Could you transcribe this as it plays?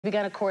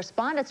Begun a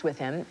correspondence with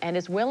him and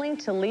is willing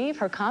to leave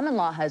her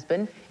common-law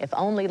husband if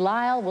only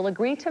Lyle will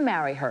agree to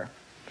marry her.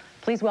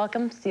 Please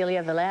welcome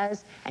Celia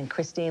Velez and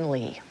Christine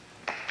Lee.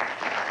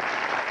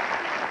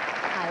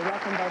 Hi,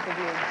 welcome both of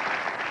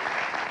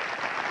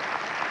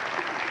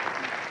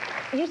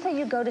you. You say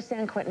you go to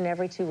San Quentin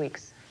every 2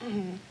 weeks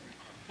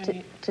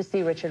to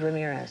see Richard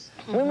Ramirez.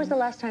 When was the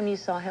last time you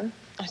saw him?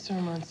 I saw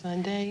him on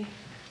Sunday,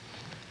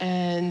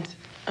 and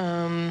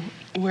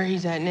where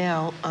he's at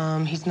now,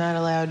 he's not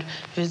allowed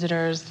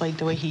visitors like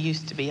the way he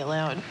used to be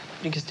allowed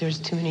because there's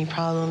too many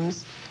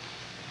problems.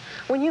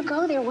 When you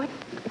go there, what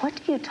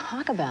do you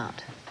talk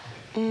about?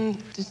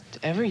 Just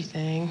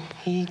everything.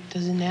 He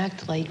doesn't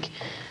act like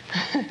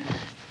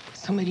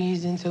somebody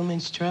who's in so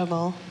much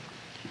trouble.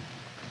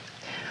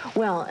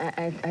 Well,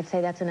 I'd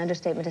say that's an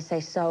understatement to say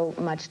so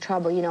much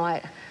trouble. You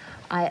know,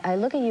 I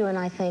look at you and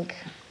I think,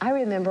 I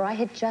remember I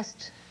had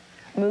just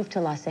moved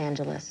to Los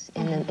Angeles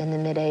in the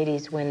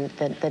mid-'80s when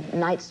the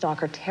Night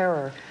Stalker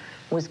terror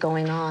was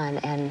going on,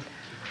 and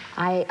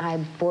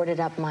I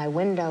boarded up my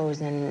windows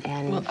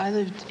and... Well, I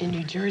lived in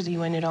New Jersey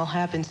when it all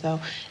happened, so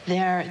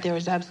there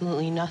was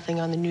absolutely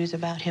nothing on the news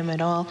about him at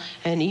all,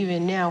 and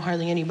even now,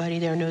 hardly anybody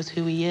there knows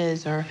who he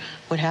is or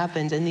what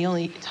happens, and the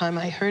only time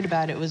I heard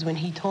about it was when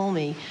he told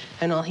me,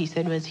 and all he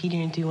said was he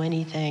didn't do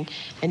anything,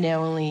 and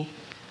now only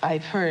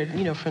I've heard,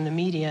 you know, from the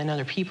media and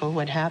other people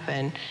what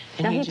happened.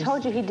 And now, he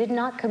told you he did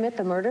not commit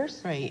the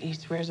murders? Right. He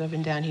swears up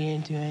and down he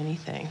didn't do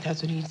anything.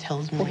 That's what he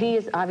tells me. Well, he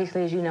is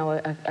obviously, as you know,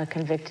 a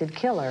convicted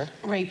killer.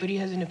 Right, but he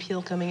has an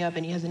appeal coming up,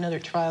 and he has another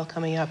trial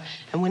coming up.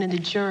 And one of the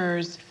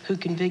jurors who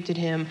convicted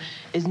him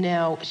is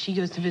now, she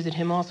goes to visit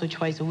him also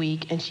twice a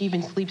week, and she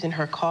even sleeps in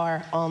her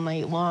car all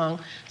night long,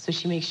 so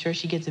she makes sure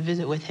she gets a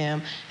visit with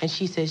him. And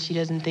she says she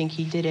doesn't think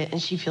he did it,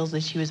 and she feels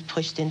that she was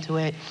pushed into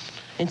it,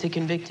 into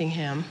convicting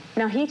him.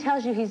 Now, he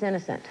tells you he's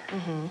innocent,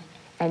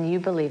 and you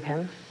believe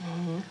him.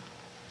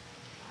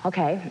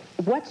 Okay,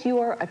 what's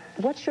your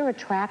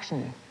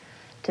attraction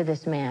to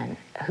this man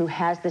who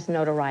has this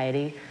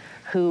notoriety,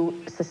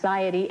 who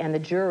society and the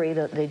jury,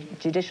 the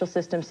judicial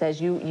system says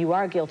you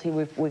are guilty,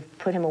 we've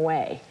put him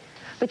away.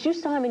 But you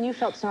saw him and you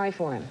felt sorry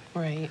for him.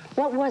 Right.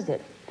 What was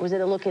it? Was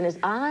it a look in his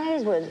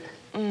eyes?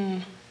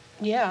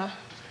 Yeah,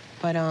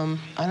 but I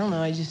don't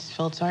know, I just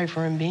felt sorry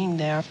for him being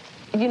there.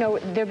 You know,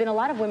 there have been a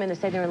lot of women that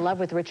say they're in love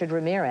with Richard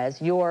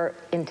Ramirez, your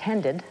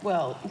intended.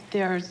 Well,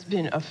 there's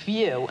been a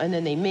few, and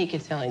then they make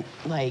it sound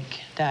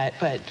like that,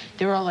 but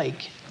they're all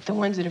like, the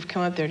ones that have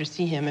come up there to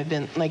see him have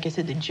been, like I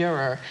said, the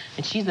juror,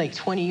 and she's like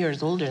 20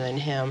 years older than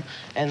him,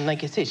 and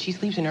like I said, she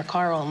sleeps in her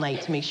car all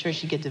night to make sure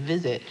she gets a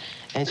visit,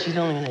 and she's the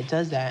only one that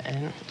does that,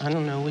 and I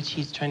don't know what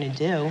she's trying to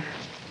do.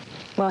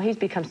 Well, he's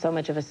become so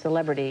much of a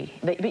celebrity.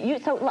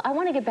 So I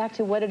want to get back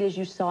to what it is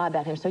you saw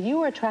about him. So you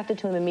were attracted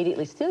to him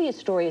immediately. Celia's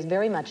story is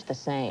very much the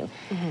same.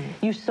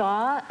 You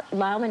saw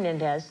Lyle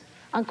Menendez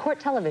on court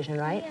television,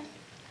 right? Yeah.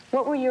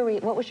 What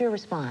was your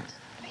response?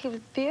 He was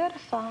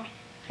beautiful.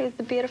 He was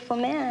a beautiful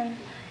man.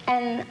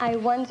 And I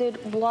wondered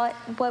what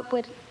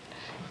would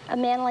a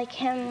man like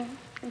him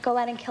go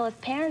out and kill his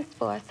parents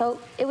for. So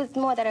it was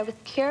more that I was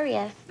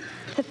curious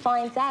to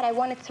find out. I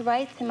wanted to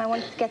write to him. I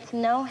wanted to get to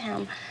know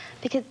him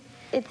because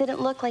it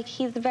didn't look like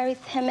he's very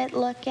timid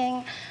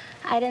looking.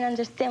 I didn't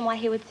understand why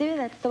he would do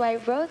that, so I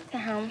wrote to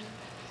him.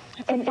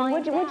 And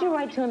what'd you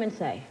write to him and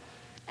say?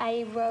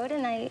 I wrote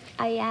and I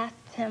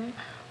asked him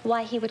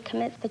why he would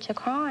commit such a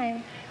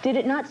crime. Did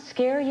it not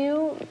scare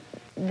you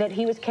that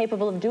he was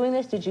capable of doing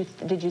this? Did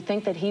you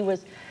think that he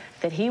was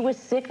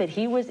sick, that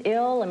he was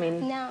ill? I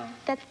mean... No,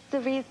 that's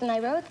the reason I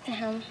wrote to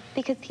him,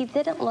 because he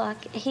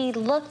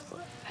looked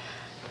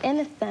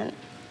innocent.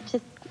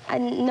 Just,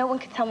 no one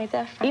could tell me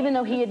different. Even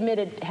though he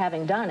admitted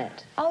having done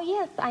it? Oh,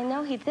 yes, I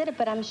know he did it,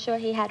 but I'm sure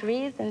he had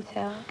reason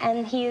to.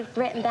 And he has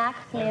written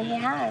back to me, and he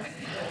has.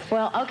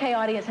 Well, okay,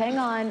 audience, hang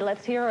on.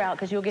 Let's hear her out,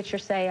 because you'll get your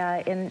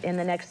say in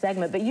the next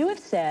segment. But you have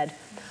said,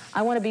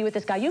 I want to be with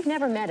this guy. You've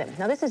never met him.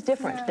 Now, this is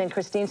different than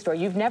Christine's story.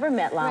 You've never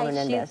met Lyle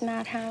Menendez. She's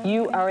not him.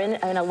 You are in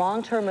a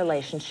long-term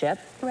relationship.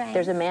 Right.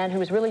 There's a man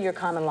who is really your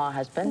common-law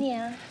husband.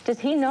 Yeah. Does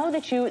he know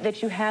that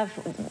you have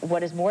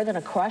what is more than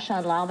a crush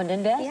on Lyle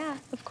Menendez? Yes,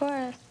 of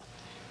course.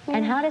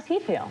 And how does he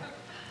feel?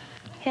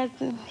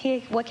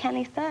 What can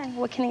he say?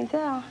 What can he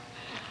do?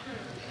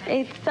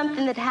 It's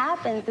something that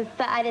happens.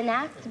 I didn't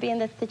ask to be in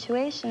this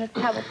situation. It's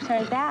how it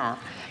turns out.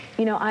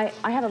 You know, I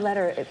have a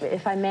letter,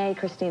 if I may,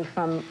 Christine,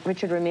 from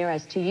Richard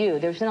Ramirez to you.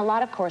 There's been a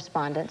lot of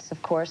correspondence, of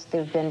course.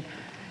 There have been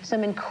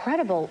some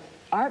incredible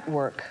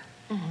artwork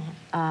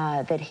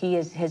that he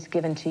has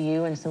given to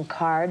you, and some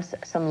cards,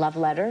 some love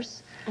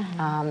letters.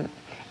 And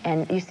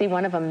you see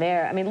one of them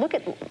there. I mean, look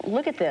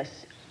at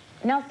this.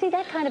 Now, see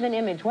that kind of an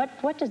image.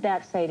 What does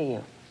that say to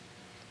you?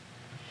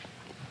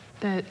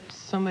 That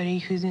somebody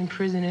who's in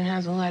prison and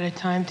has a lot of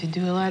time to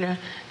do a lot of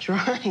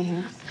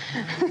drawings.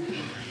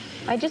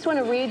 I just want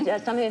to read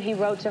something that he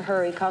wrote to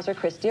her. He calls her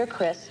Chris. Dear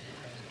Chris,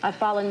 I've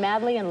fallen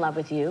madly in love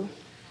with you.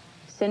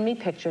 Send me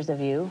pictures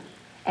of you.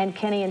 And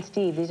Kenny and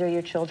Steve, these are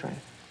your children.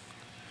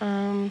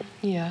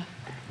 Yeah.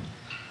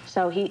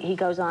 So he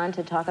goes on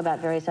to talk about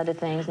various other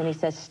things, and he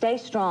says, stay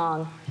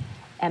strong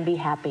and be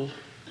happy.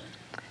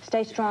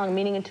 Stay strong,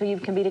 meaning until you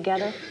can be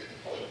together?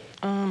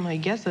 I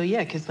guess so,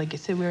 yeah, because like I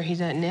said, where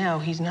he's at now,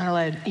 he's not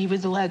allowed, he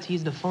was allowed to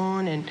use the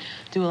phone and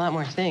do a lot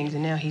more things,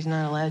 and now he's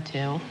not allowed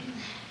to.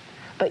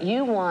 But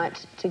you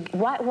want to,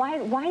 why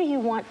do you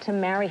want to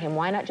marry him?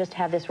 Why not just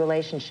have this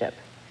relationship?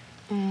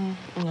 I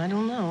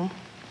don't know.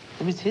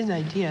 It was his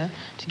idea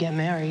to get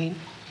married.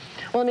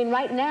 Well, I mean,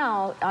 right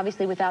now,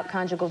 obviously, without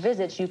conjugal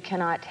visits, you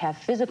cannot have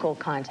physical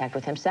contact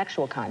with him,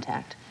 sexual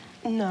contact.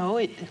 No,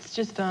 it's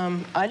just,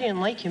 I didn't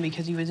like him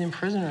because he was in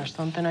prison or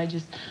something. I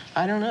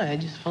don't know, I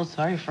just felt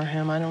sorry for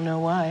him. I don't know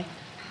why.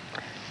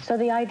 So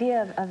the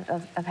idea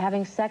of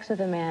having sex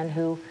with a man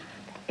who,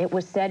 it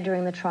was said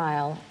during the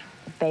trial,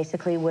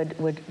 basically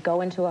would go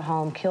into a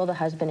home, kill the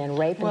husband, and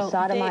rape and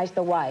sodomize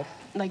the wife.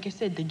 Like I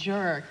said, the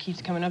juror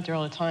keeps coming up there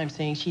all the time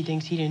saying she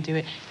thinks he didn't do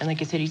it. And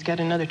like I said, he's got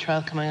another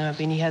trial coming up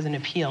and he has an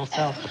appeal.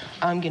 So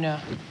I'm gonna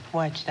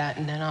watch that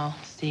and then I'll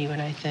see what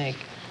I think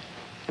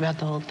about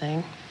the whole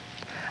thing.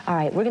 All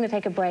right, we're gonna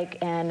take a break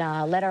and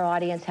let our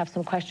audience have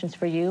some questions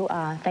for you.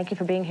 Thank you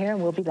for being here,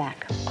 and we'll be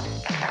back.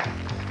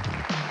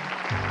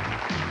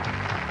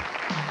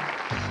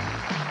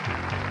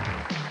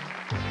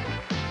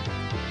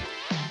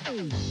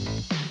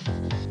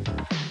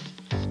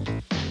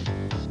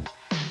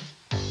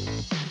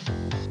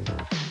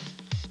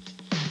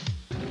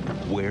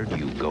 Where do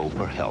you go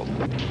for help?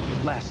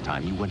 Last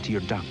time you went to your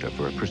doctor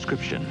for a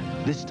prescription.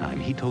 This time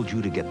he told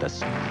you to get the...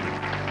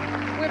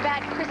 We're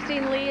back.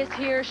 Christine Lee is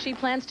here. She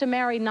plans to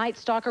marry Night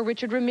Stalker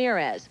Richard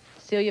Ramirez.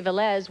 Celia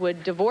Velez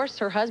would divorce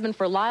her husband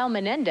for Lyle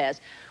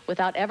Menendez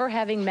without ever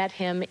having met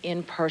him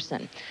in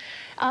person.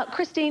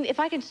 Christine, if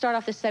I can start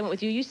off this segment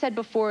with you. You said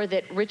before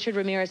that Richard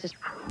Ramirez has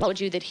told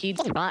you that he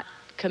did not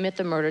commit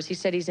the murders. He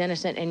said he's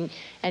innocent,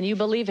 and you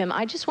believe him.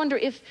 I just wonder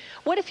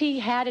what if he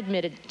had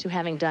admitted to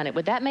having done it?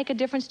 Would that make a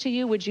difference to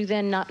you? Would you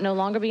then no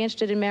longer be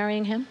interested in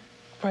marrying him?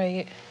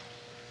 Right.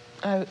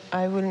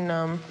 I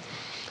wouldn't,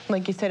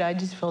 like you said, I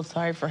just felt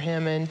sorry for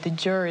him, and the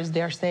juror is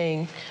there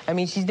saying, I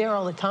mean, she's there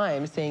all the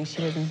time saying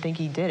she doesn't think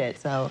he did it,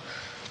 so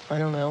I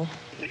don't know.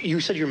 You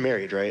said you're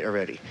married, right,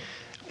 already?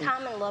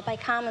 Common law, by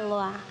common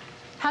law.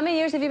 How many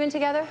years have you been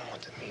together?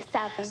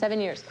 7.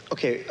 7 years.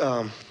 Okay,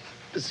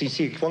 so you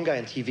see one guy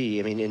on TV,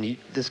 I mean, and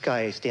this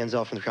guy stands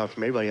out from the crowd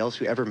from everybody else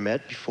who ever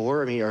met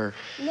before, I mean, or...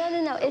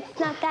 No, it's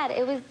not that.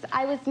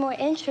 I was more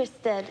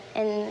interested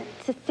in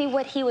to see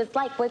what he was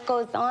like, what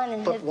goes on in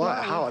his mind.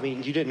 But how? I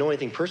mean, you didn't know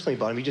anything personally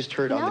about him, you just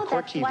heard on the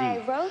court TV. No,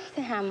 that's why I wrote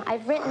to him.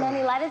 I've written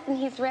many letters and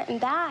he's written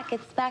back.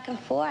 It's back and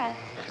forth.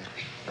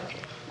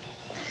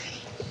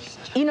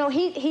 You know,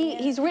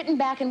 he's written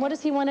back, and what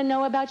does he want to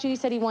know about you? He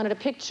said he wanted a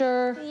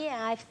picture.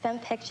 Yeah, I've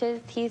sent pictures.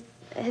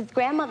 His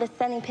grandmother's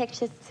sending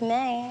pictures to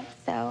me,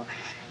 so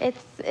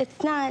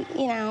it's not,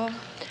 you know.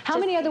 How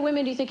many other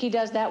women do you think he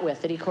does that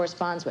with, that he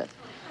corresponds with?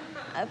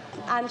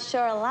 I'm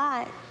sure a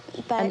lot,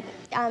 but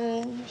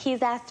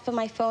he's asked for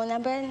my phone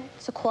number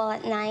to call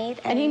at night.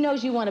 And he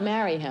knows you want to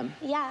marry him?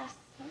 Yes.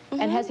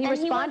 And has he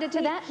responded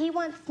to that? He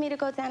wants me to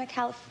go down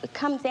to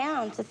come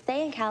down to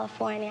stay in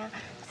California,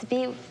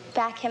 to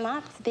back him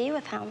up, to be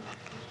with him.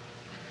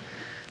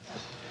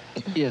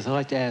 Yes, I'd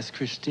like to ask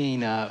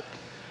Christine,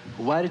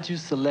 why did you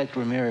select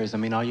Ramirez? I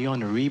mean, are you on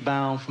the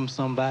rebound from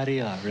somebody,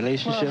 a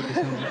relationship or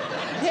something?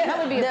 Yeah, that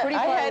would be a pretty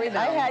far rebound.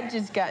 I had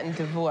just gotten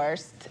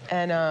divorced,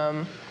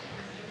 and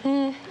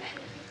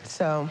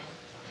so...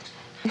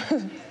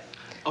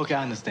 Okay,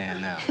 I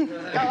understand now.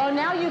 Oh,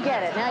 now you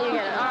get it. Now you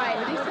get it. All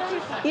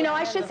right. You know,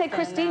 I should say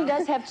Christine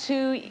does have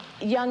 2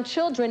 young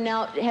children.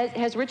 Now,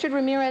 has Richard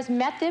Ramirez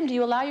met them? Do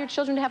you allow your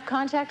children to have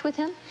contact with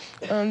him?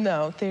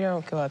 No, they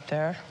don't go up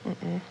there.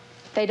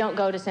 They don't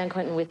go to San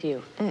Quentin with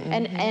you.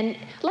 And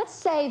let's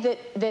say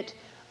that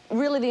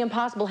really the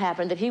impossible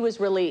happened, that he was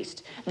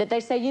released, that they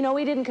say, you know,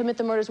 he didn't commit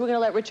the murders, we're going to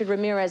let Richard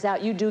Ramirez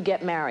out, you do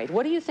get married.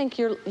 What do you think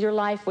your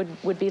life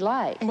would be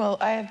like? Well,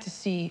 I have to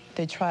see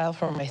the trial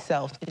for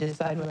myself to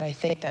decide what I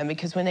think then,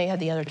 because when they had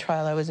the other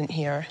trial, I wasn't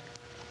here.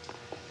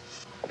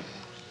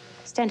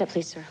 Stand up,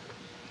 please, sir.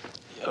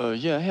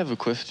 Yeah, I have a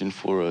question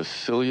for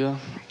Celia.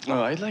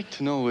 I'd like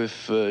to know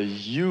if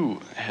you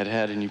had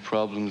any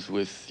problems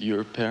with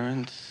your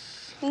parents.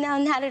 No,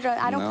 not at all.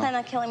 I don't plan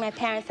on killing my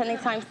parents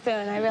anytime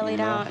soon. I really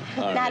don't.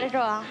 Not at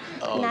all.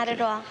 Oh, not okay.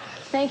 at all.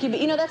 Thank you.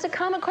 But, you know, that's a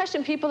common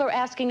question. People are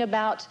asking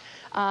about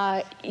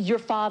your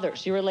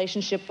fathers, your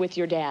relationship with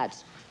your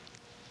dads.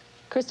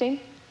 Christine?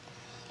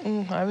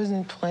 I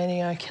wasn't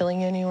planning on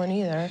killing anyone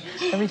either.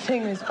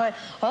 Everything was fine.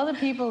 All the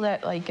people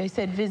that, like I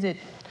said, visit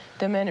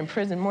the men in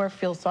prison more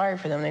feel sorry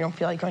for them. They don't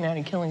feel like going out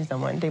and killing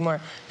someone. They more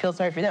feel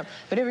sorry for them.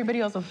 But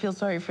everybody also feels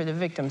sorry for the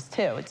victims,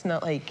 too. It's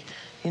not like,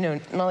 you know,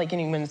 not like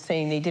anyone's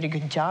saying they did a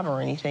good job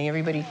or anything.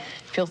 Everybody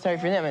feels sorry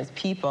for them as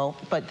people,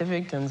 but the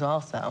victims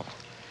also.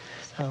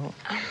 So.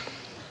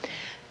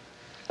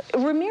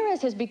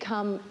 Ramirez has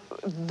become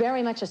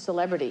very much a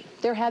celebrity.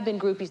 There have been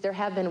groupies, there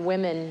have been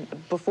women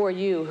before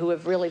you who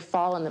have really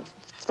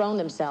thrown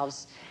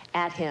themselves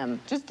at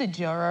him. Just a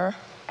juror.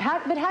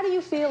 But how do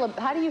you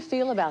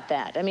feel about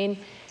that? I mean,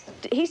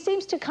 he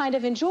seems to kind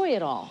of enjoy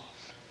it all.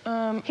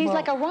 He's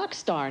like a rock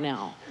star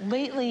now.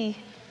 Lately,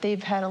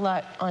 they've had a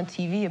lot on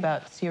TV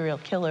about serial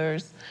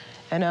killers,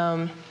 and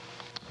I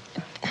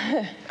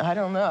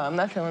don't know. I'm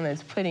not the one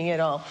that's putting it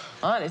all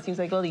on. It seems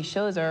like all these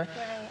shows are,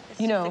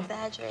 you know,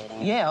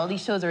 exaggerating. Yeah, all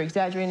these shows are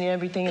exaggerating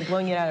everything and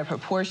blowing it out of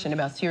proportion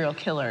about serial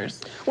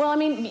killers. Well, I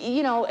mean,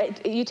 you know,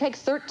 you take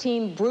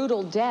 13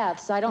 brutal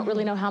deaths. I don't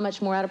really know how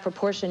much more out of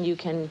proportion you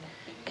can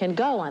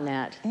go on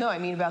that. No, I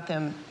mean about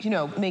them, you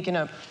know, making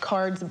up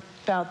cards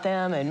about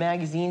them and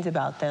magazines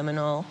about them and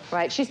all.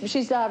 Right.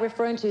 She's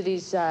referring to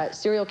these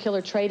serial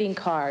killer trading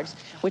cards,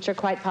 which are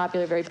quite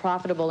popular, very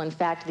profitable. In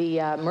fact, the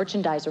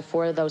merchandiser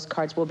for those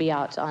cards will be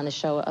out on the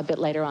show a bit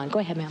later on. Go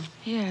ahead, ma'am.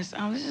 Yes,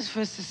 this is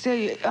for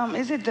Cecilia.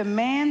 Is it the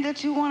man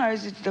that you want, or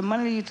is it the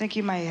money you think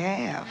he might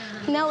have?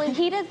 No,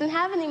 he doesn't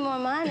have any more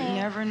money. You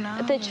never know.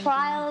 The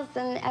trials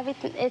and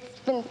everything,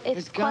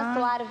 it's cost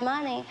a lot of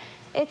money.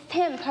 It's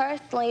him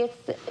personally. It's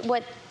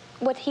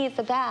what he's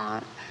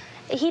about.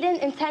 He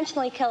didn't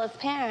intentionally kill his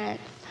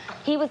parents.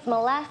 He was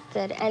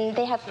molested, and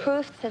they have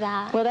proof to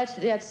that. Well,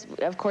 that's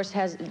of course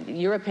has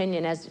your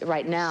opinion as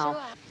right now.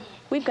 Sure.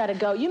 We've got to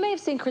go. You may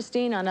have seen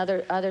Christine on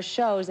other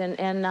shows, and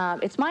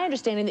it's my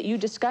understanding that you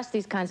discuss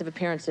these kinds of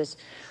appearances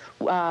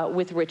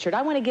with Richard.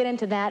 I want to get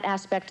into that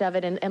aspect of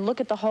it and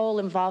look at the whole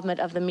involvement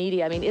of the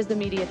media. I mean, is the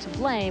media to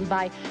blame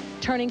by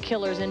turning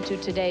killers into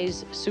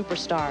today's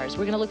superstars?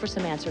 We're going to look for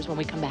some answers when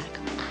we come back.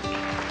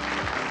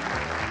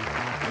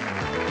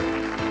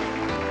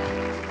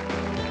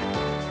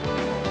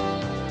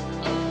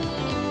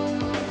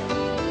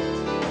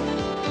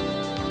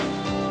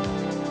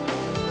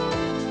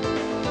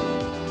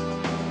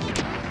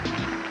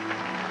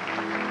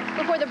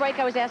 Before the break,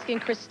 I was asking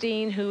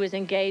Christine, who is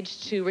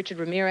engaged to Richard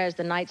Ramirez,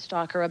 the Night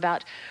Stalker,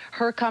 about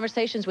her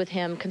conversations with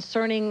him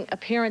concerning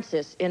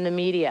appearances in the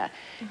media.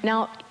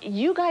 Now,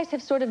 you guys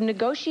have sort of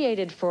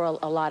negotiated for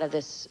a lot of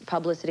this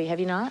publicity, have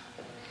you not?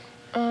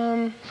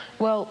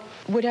 Well,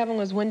 what happened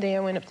was one day I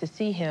went up to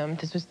see him.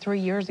 This was 3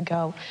 years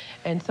ago,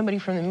 and somebody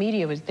from the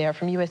media was there,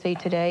 from USA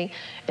Today,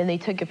 and they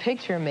took a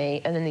picture of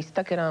me, and then they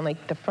stuck it on,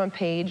 like, the front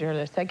page or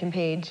the second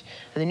page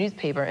of the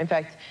newspaper. In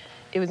fact,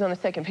 it was on the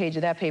second page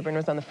of that paper, and it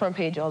was on the front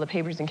page of all the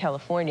papers in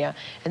California.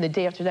 And the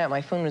day after that,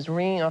 my phone was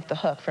ringing off the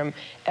hook from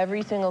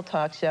every single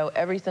talk show,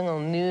 every single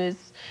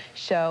news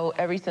show,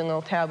 every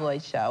single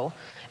tabloid show.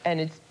 And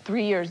it's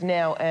 3 years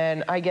now,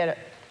 and I get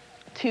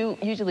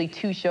usually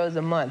two shows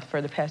a month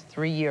for the past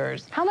 3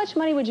 years. How much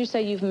money would you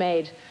say you've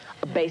made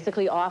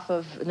basically off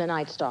of the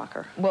Night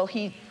Stalker? Well,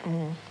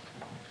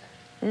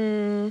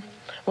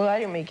 well, I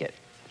didn't make it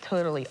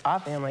totally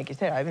off him. Like I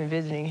said, I've been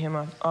visiting him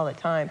all the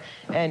time.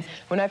 And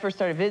when I first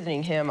started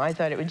visiting him, I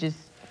thought it would just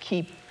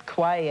keep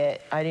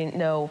quiet. I didn't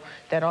know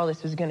that all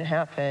this was going to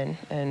happen.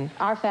 And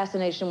our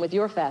fascination with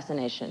your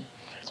fascination.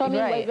 So I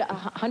mean, right.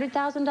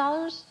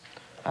 $100,000?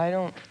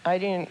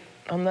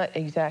 I'm not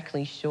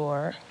exactly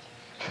sure.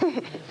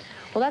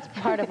 Well, that's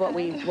part of what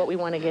we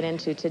want to get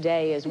into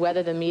today, is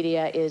whether the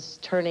media is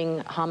turning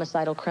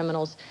homicidal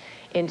criminals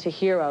into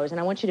heroes. And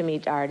I want you to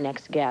meet our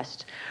next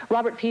guest.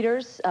 Robert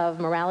Peters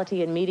of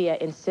Morality and Media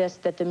insists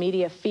that the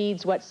media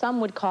feeds what some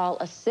would call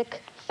a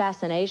sick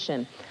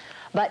fascination.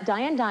 But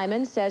Diane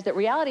Dimond says that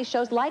reality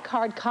shows like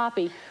Hard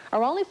Copy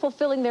are only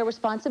fulfilling their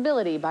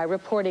responsibility by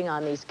reporting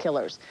on these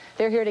killers.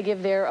 They're here to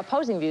give their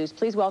opposing views.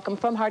 Please welcome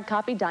from Hard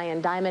Copy,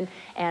 Diane Dimond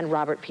and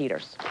Robert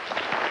Peters.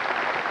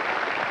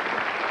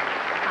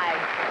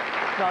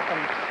 Welcome.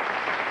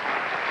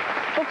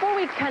 Before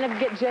we kind of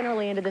get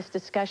generally into this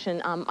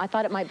discussion, I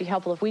thought it might be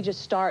helpful if we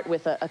just start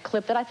with a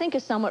clip that I think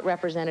is somewhat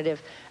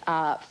representative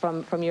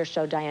from your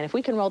show, Diane. If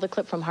we can roll the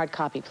clip from Hard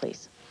Copy,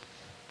 please.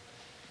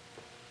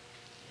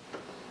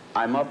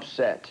 I'm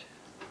upset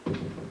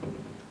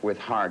with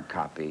Hard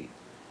Copy.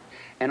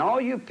 And all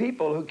you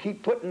people who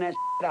keep putting that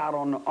out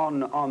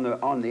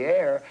on the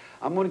air,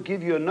 I'm going to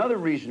give you another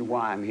reason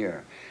why I'm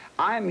here.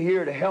 I'm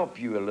here to help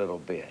you a little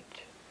bit.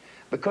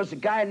 Because the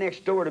guy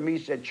next door to me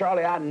said,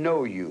 Charlie, I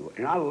know you,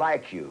 and I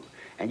like you,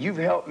 and you've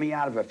helped me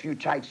out of a few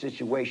tight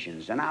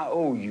situations, and I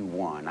owe you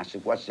one. I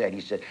said, what's that?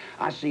 He said,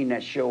 I seen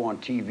that show on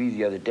TV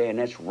the other day, and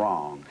that's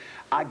wrong.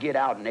 I get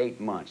out in 8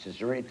 months. Is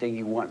there anything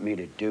you want me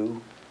to do?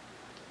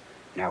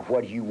 Now,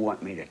 what do you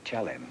want me to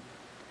tell him?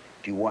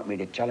 Do you want me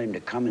to tell him to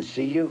come and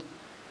see you?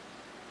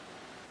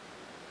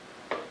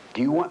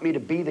 Do you want me to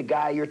be the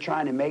guy you're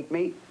trying to make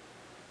me?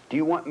 Do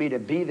you want me to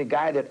be the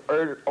guy that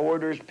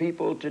orders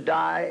people to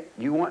die?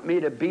 Do you want me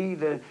to be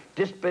the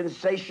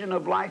dispensation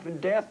of life and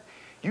death?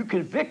 You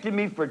convicted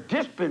me for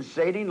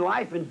dispensating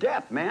life and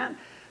death, man.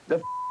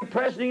 The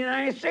President of the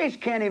United States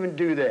can't even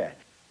do that.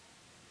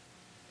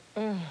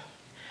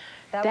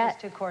 That was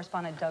to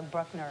correspondent Doug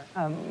Bruckner.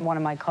 One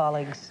of my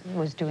colleagues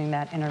was doing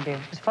that interview.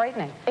 It was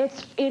frightening.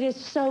 It is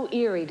so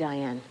eerie,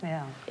 Diane.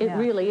 Yeah. It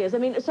really is. I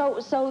mean,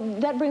 so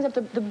that brings up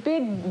the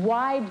big,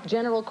 wide,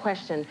 general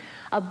question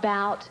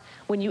about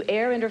when you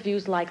air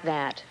interviews like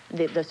that,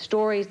 the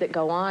stories that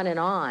go on and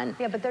on.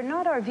 Yeah, but they're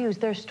not our views.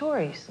 They're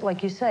stories,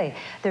 like you say.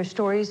 They're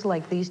stories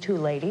like these two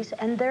ladies,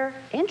 and they're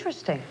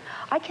interesting.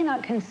 I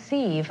cannot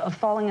conceive of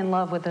falling in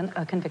love with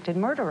a convicted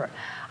murderer.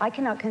 I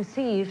cannot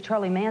conceive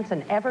Charlie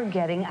Manson ever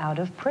getting out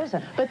of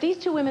prison. But these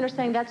two women are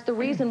saying that's the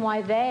reason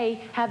why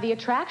they have the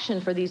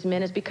attraction for these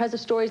men is because of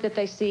stories that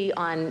they see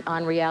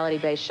on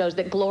reality-based shows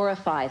that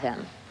glorify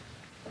them.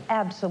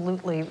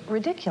 Absolutely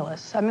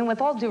ridiculous. I mean,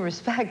 with all due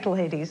respect,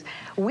 ladies,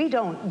 we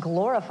don't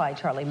glorify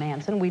Charlie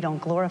Manson. We don't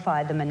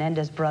glorify the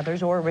Menendez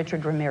brothers or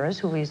Richard Ramirez,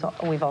 who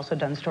we've also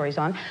done stories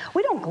on.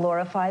 We don't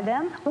glorify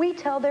them. We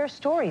tell their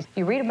stories.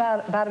 You read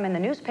about them in the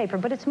newspaper,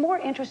 but it's more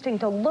interesting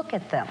to look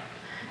at them.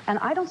 And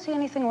I don't see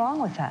anything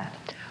wrong with that.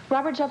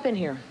 Robert, jump in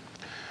here.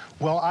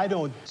 Well, I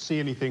don't see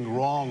anything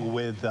wrong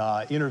with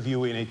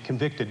interviewing a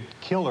convicted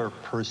killer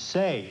per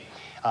se.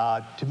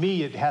 To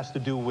me, it has to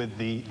do with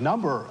the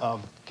number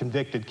of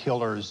convicted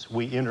killers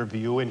we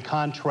interview in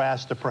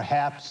contrast to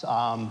perhaps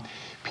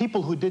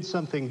people who did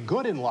something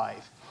good in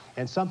life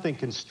and something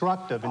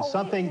constructive and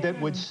something that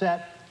would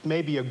set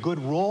maybe a good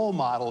role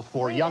model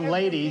for young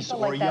ladies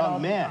or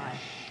young men.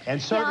 And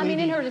certainly, yeah, I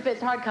mean, in her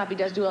defense, hard copy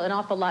does do an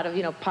awful lot of,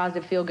 you know,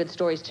 positive feel-good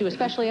stories, too,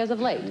 especially as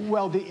of late.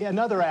 Well,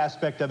 another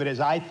aspect of it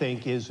is, I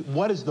think, is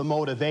what is the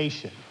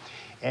motivation?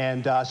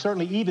 And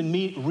certainly even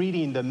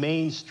reading the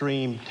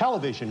mainstream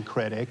television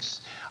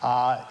critics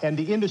and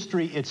the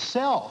industry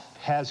itself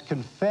has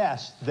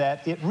confessed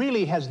that it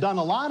really has done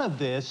a lot of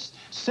this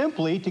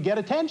simply to get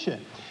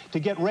attention, to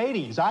get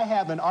ratings. I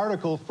have an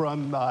article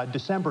from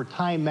December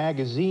Time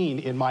magazine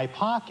in my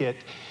pocket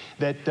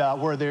that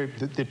where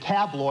the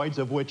tabloids,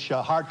 of which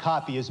hard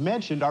copy is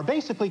mentioned, are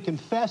basically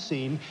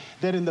confessing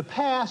that in the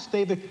past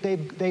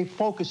they've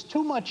focused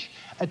too much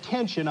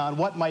attention on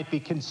what might be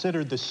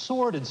considered the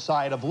sordid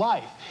side of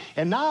life.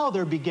 And now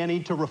they're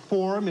beginning to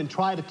reform and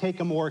try to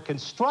take a more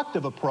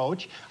constructive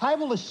approach. I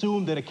will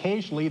assume that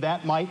occasionally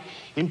that might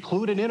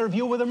include an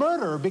interview with a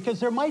murderer,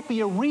 because there might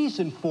be a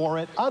reason for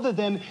it other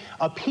than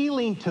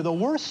appealing to the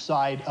worst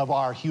side of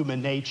our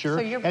human nature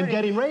and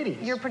getting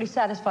ratings. You're pretty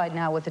satisfied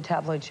now with the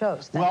tabloid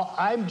shows, then? Well,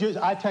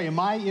 I tell you,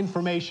 my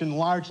information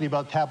largely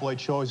about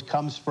tabloid shows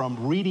comes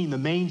from reading the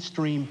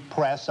mainstream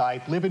press.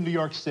 I live in New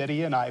York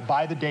City, and I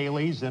buy the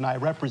dailies, and I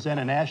represent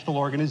a national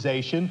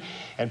organization,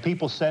 and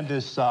people send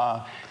us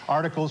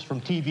articles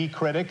from TV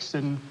critics,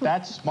 and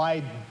that's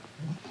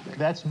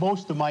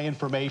most of my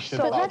information.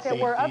 So about if it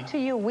were up to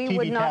you, we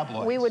would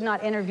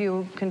not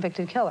interview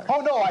convicted killers.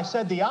 Oh no, I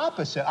said the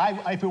opposite.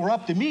 If it were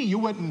up to me, you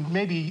wouldn't,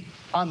 maybe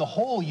on the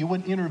whole, you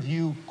wouldn't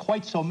interview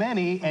quite so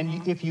many.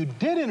 And if you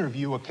did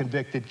interview a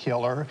convicted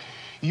killer,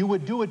 you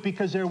would do it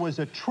because there was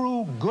a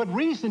true good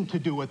reason to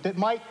do it that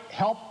might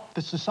help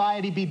the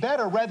society be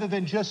better, rather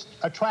than just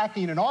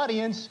attracting an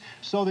audience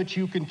so that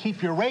you can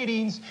keep your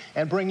ratings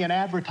and bring in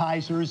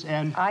advertisers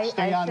and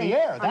stay on the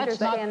air. That's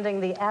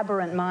understanding the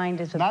aberrant mind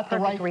is a not the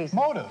right reason.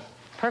 motive.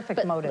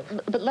 Perfect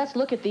motive. But let's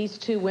look at these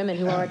two women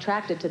who are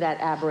attracted to that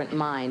aberrant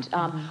mind.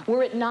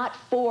 Were it not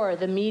for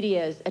the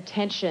media's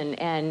attention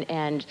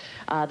and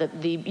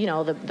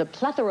the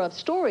plethora of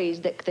stories,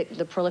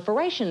 the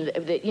proliferation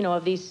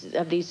of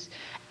these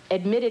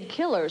admitted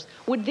killers,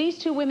 would these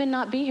two women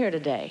not be here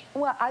today?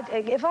 Well,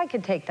 if I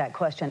could take that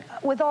question,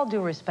 with all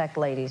due respect,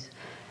 ladies,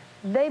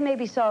 they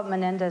maybe saw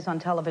Menendez on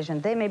television,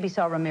 they maybe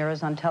saw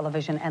Ramirez on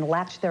television and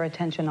latched their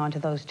attention onto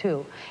those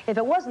two. If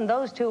it wasn't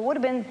those two, it would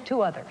have been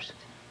two others.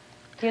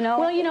 You know?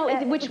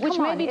 Well, which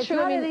may be true. It's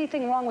not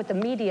anything wrong with the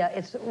media,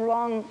 it's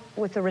wrong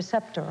with the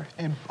receptor.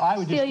 And I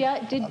would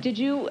Celia, did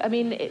you, I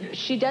mean,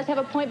 she does have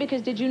a point,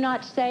 because did you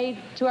not say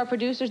to our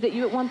producers that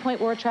you at one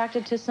point were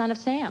attracted to Son of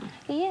Sam?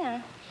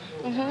 Yeah.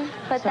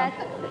 But that's...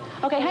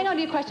 Okay, hang on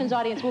to your questions,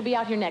 audience. We'll be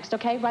out here next,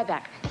 okay? Right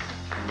back.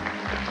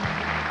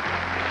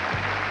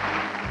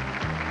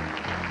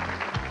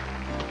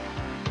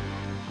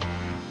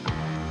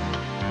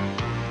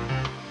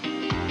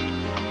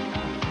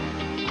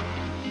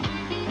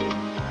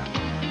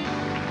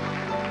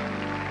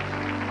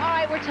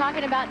 We're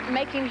talking about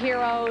making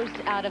heroes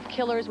out of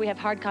killers. We have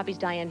hard copies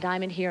Diane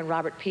Dimond here and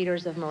Robert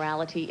Peters of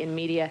Morality in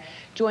Media,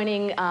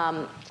 joining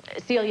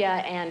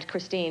Celia and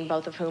Christine,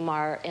 both of whom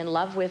are in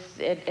love with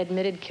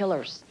admitted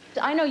killers.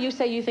 I know you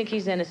say you think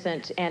he's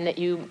innocent and that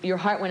your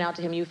heart went out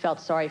to him, you felt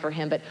sorry for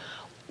him, but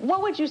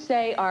what would you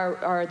say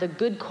are the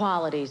good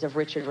qualities of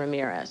Richard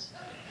Ramirez?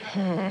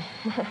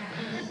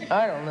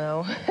 I don't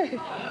know.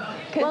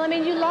 Well, I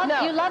mean, you love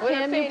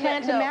him, you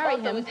plan to marry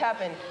him. What's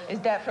happened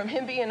is that from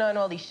him being on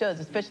all these shows,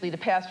 especially the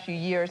past few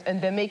years,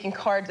 and then making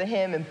cards of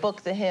him and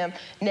books of him,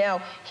 now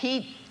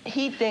he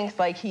thinks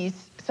like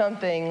he's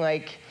something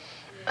like,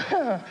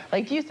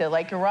 like you said,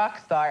 like a rock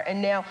star, and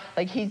now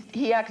like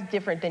he acts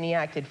different than he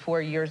acted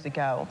 4 years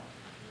ago.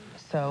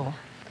 So.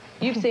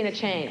 You've seen a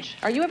change.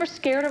 Are you ever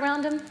scared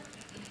around him?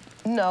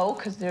 No,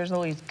 because there's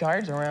always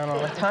guards around all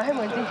the time.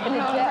 What's he gonna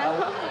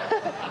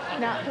do?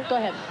 Now, go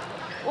ahead.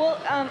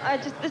 Well,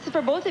 this is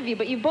for both of you,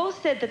 but you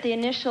both said that the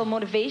initial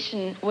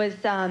motivation was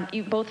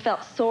you both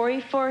felt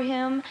sorry for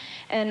him,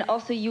 and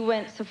also you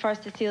went so far as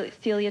to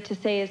Celia to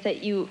say is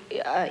that you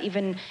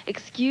even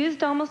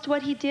excused almost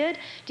what he did.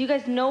 Do you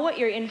guys know what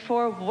you're in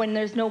for when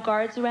there's no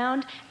guards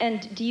around?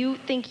 And do you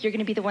think you're going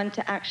to be the one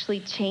to actually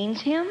change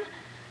him?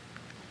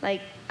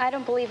 Like, I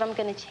don't believe I'm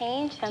going to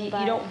change him,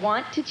 You don't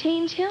want to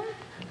change him?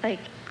 Like,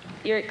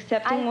 you're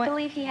accepting I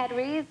believe he had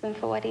reason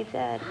for what he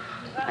did.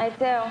 I do.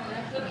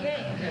 That's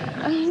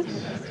okay.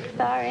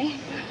 Sorry.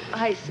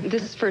 Hi,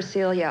 this is for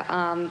Celia.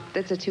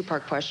 It's a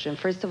two-part question.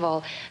 First of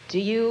all, do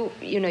you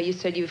you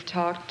said you've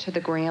talked to the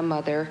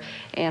grandmother,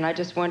 and I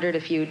just wondered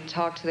if you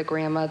talked to the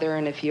grandmother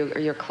and if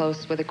you're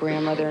close with the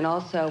grandmother, and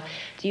also,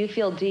 do you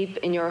feel deep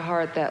in your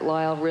heart that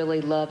Lyle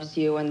really loves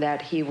you and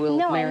that he will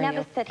marry you? No, I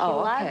never said he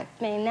loves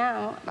me,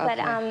 no. Okay.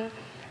 But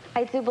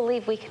I do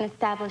believe we can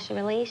establish a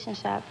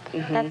relationship.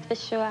 That's for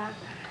sure.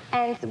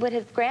 And with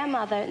his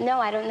grandmother, no,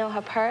 I don't know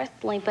her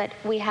personally, but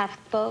we have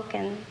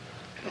spoken.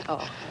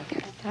 Oh,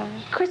 okay. So.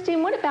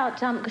 Christine, what about,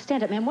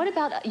 stand up, man, what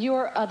about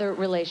your other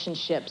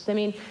relationships? I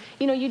mean,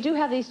 you do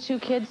have these 2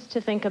 kids to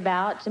think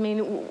about. I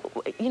mean,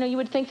 you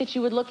would think that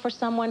you would look for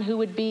someone who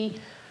would be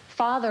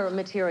father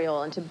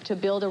material and to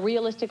build a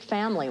realistic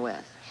family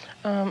with.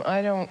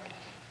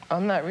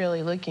 I'm not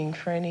really looking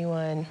for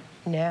anyone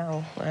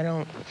now.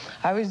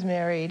 I was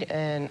married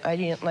and I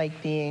didn't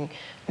like being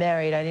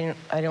married.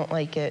 I don't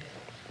like it,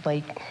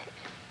 like,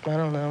 I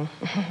don't know.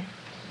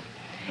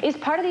 Is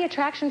part of the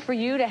attraction for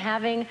you to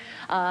having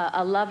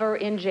a lover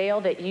in jail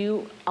that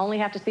you only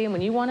have to see him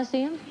when you want to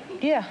see him?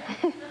 Yeah.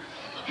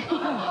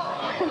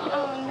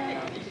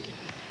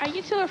 Are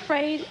you too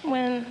afraid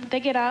when they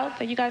get out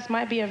that you guys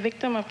might be a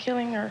victim of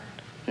killing, or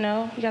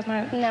no? You guys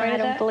not afraid of that? No, I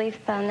don't believe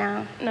so,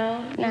 no.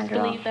 No? You just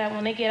believe that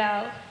when they get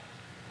out,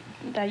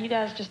 that you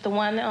guys are just the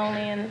one and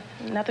only and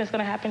nothing's going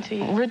to happen to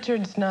you?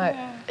 Richard's not,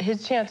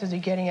 his chances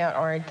of getting out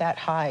aren't that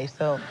high,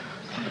 so.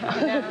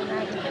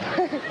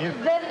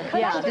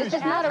 This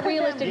is not a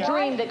realistic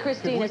dream that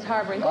Christine is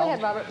harboring. Go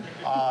ahead, Robert.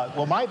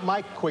 Well,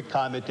 my quick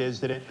comment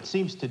is that it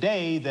seems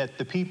today that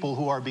the people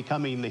who are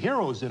becoming the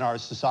heroes in our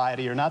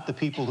society are not the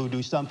people who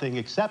do something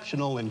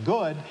exceptional and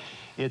good.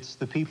 It's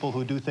the people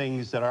who do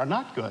things that are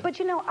not good.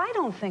 But I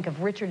don't think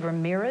of Richard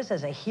Ramirez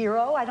as a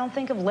hero. I don't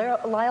think of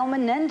Lyle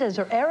Menendez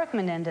or Eric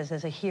Menendez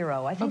as a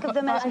hero. I think of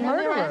them as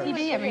murderers. They're on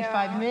TV every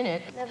 5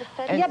 minutes,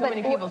 and so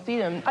many people see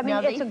them. I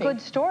mean, it's a good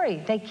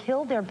story. They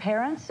killed their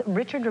parents.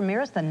 Richard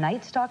Ramirez, the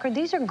Night Stalker.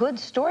 These are good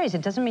stories.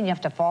 It doesn't mean you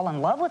have to fall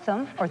in love with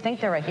them or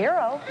think they're a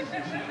hero.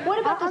 What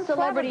about the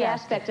celebrity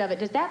aspect of it?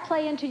 Does that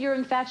play into your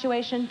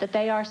infatuation, that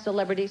they are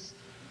celebrities?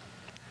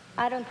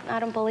 I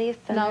don't believe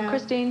so. No,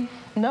 Christine?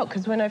 No,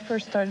 because when I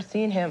first started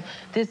seeing him,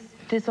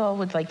 this all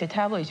with like the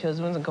tabloid shows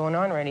wasn't going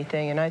on or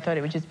anything, and I thought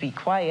it would just be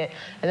quiet.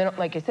 And then,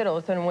 like I said, all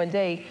of a sudden one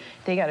day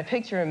they got a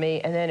picture of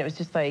me, and then it was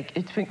just like,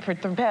 it's been, for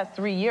the past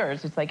 3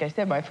 years, it's like I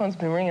said, my phone's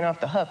been ringing off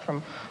the hook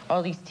from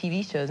all these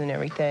TV shows and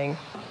everything.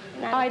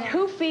 All right,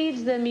 who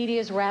feeds the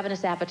media's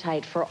ravenous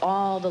appetite for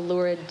all the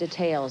lurid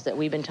details that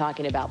we've been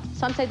talking about?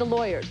 Some say the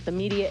lawyers, the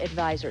media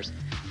advisors.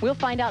 We'll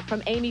find out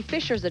from Amy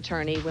Fisher's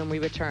attorney when we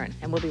return,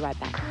 and we'll be right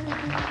back.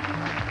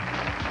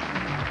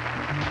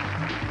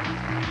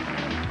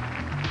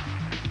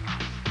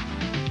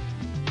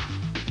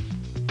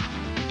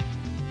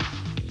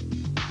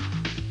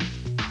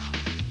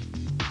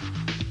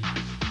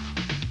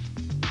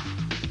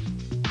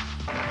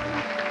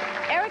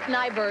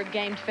 Naiburg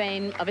gained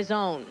fame of his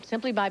own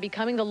simply by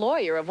becoming the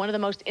lawyer of one of the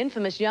most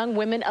infamous young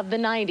women of the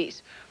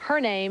 90s. Her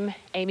name,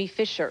 Amy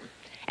Fisher.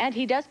 And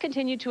he does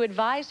continue to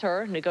advise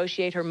her,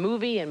 negotiate her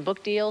movie and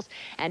book deals,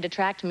 and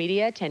attract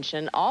media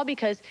attention, all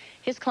because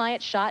his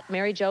client shot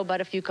Mary Jo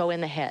Buttafuoco in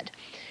the head.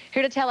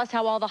 Here to tell us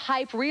how all the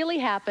hype really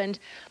happened,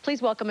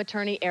 please welcome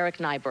attorney Eric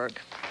Naiburg.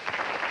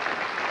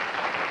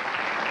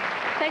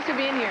 Thanks for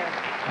being here.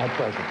 My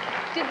pleasure.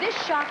 Did this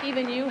shock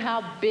even you,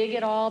 how big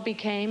it all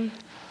became?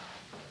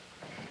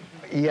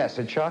 Yes,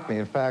 it shocked me.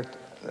 In fact,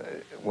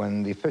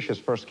 when the Fishers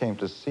first came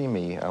to see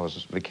me, I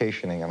was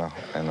vacationing in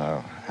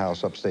a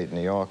house upstate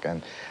New York,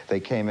 and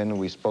they came in and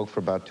we spoke for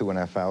about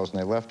 2.5 hours, and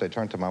they left. I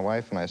turned to my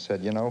wife and I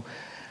said,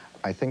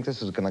 I think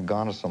this is going to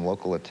garner some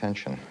local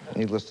attention.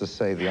 Needless to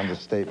say, the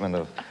understatement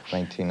of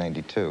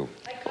 1992.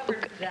 I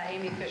covered the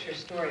Amy Fisher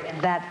story,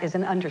 and that is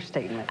an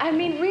understatement. I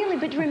mean, really,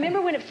 but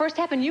remember when it first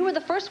happened, you were the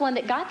first one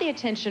that got the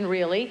attention,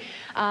 really.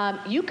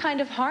 You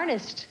kind of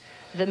harnessed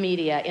the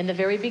media in the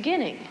very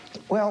beginning.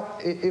 Well,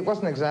 it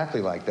wasn't exactly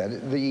like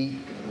that.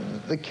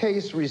 The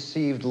case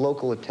received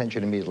local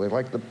attention immediately.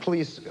 Like the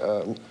police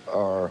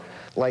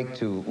like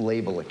to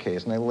label a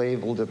case, and they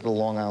labeled it the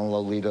Long Island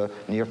Lolita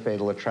near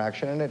fatal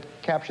attraction, and it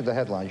captured the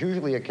headlines.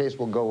 Usually a case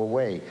will go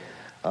away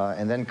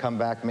and then come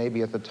back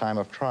maybe at the time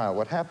of trial.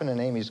 What happened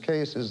in Amy's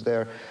case is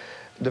there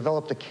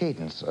developed a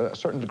cadence, a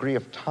certain degree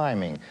of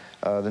timing.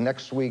 The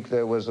next week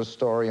there was a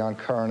story on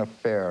current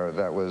affair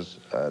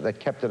that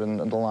kept it in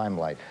the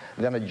limelight.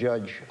 Then a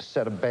judge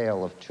set a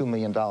bail of $2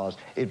 million.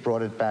 It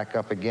brought it back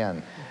up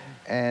again.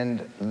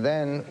 And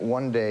then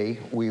one day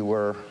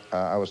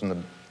I was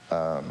in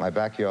my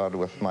backyard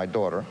with my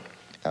daughter,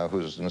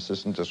 who's an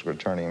assistant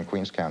district attorney in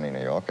Queens County,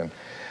 New York, and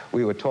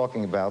we were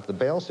talking about the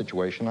bail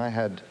situation. I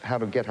had how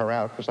to get her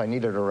out because I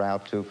needed her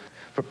out to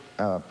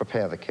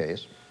prepare the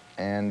case.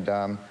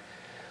 And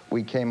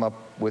we came up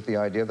with the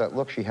idea that,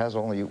 look, she has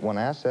only one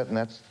asset, and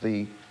that's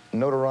the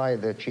notoriety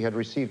that she had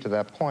received to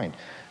that point.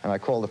 And I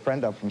called a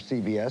friend up from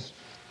CBS.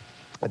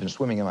 I'd been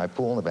swimming in my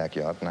pool in the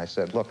backyard, and I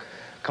said, look,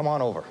 come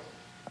on over.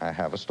 I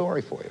have a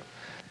story for you.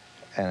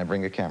 And I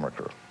bring a camera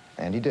crew.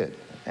 And he did.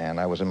 And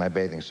I was in my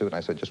bathing suit, and I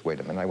said, just wait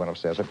a minute. I went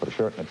upstairs, I put a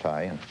shirt and a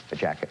tie and a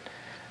jacket,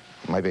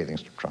 my bathing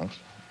trunks.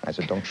 I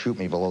said, don't shoot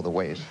me below the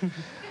waist.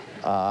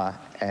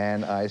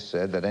 And I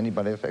said that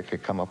anybody that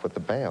could come up with the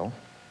bail,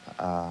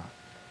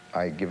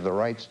 I give the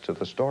rights to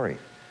the story.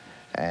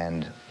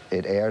 And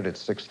it aired at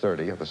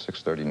 6:30 of the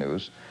 6:30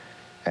 news.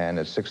 And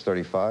at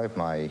 6:35,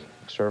 my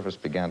service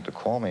began to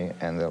call me,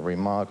 and the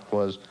remark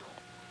was,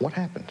 what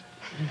happened?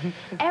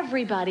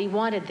 Everybody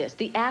wanted this.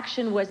 The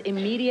action was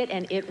immediate,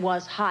 and it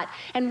was hot.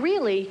 And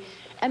really,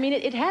 I mean,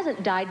 it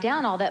hasn't died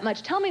down all that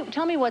much. Tell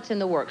me what's in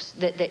the works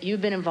that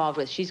you've been involved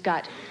with. She's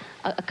got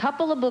a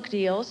couple of book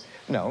deals.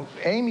 No,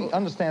 Amy,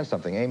 understand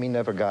something. Amy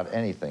never got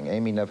anything.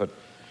 Amy never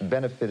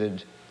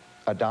benefited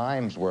a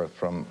dime's worth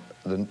from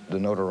the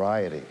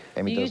notoriety.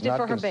 Amy does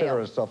not consider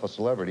herself a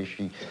celebrity.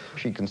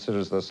 She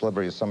considers the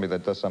celebrity as somebody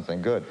that does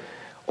something good.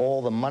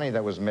 All the money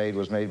that was made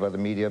by the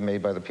media,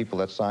 made by the people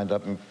that signed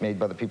up, and made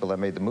by the people that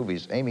made the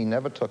movies. Amy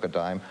never took a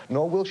dime,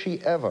 nor will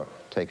she ever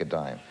take a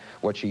dime.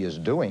 What she is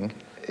doing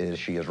is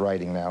she is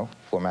writing now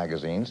for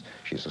magazines.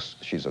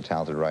 She's a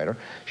talented writer.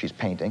 She's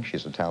painting.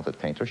 She's a talented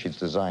painter. She's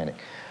designing.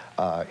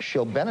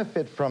 She'll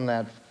benefit from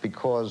that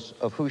because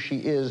of who she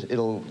is.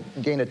 It'll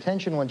gain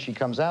attention when she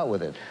comes out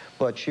with it,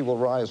 but she will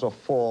rise or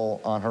fall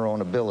on her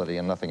own ability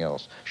and nothing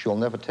else. She'll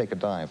never take a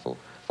dime for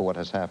what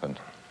has happened.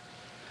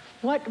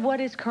 What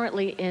is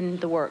currently in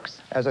the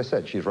works? As I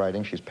said, she's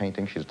writing, she's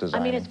painting, she's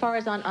designing. I mean, as far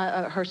as on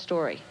her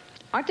story.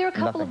 Aren't there a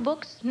couple of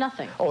books?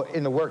 Nothing. Oh,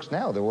 in the works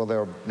now. There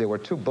were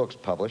 2 books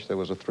published. There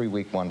was a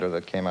 3-week wonder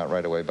that came out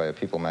right away by a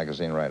People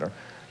magazine writer.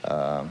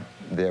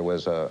 There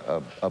was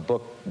a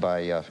book by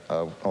an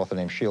author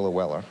named Sheila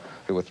Weller.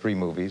 There were 3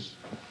 movies.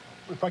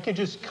 If I could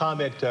just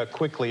comment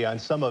quickly on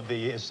some of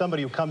the, as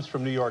somebody who comes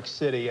from New York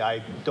City,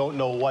 I don't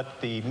know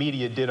what the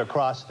media did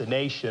across the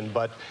nation,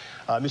 but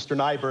Mr.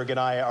 Naiburg and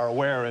I are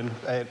aware,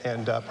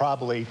 and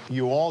probably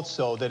you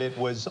also, that it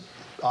was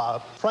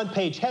front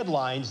page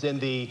headlines in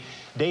the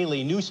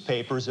daily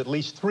newspapers, at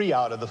least 3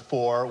 out of the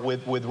 4,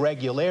 with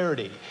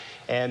regularity.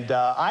 And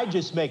I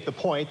just make the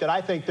point that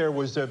I think there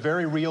was a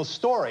very real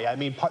story. I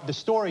mean, the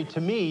story to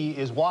me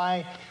is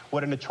why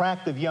would an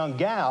attractive young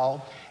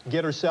gal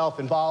get herself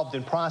involved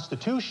in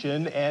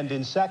prostitution and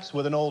in sex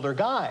with an older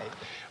guy?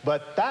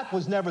 But that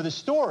was never the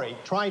story,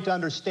 trying to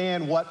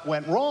understand what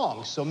went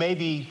wrong. So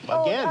maybe,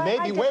 again,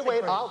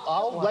 wait,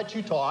 I'll let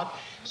you talk,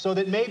 so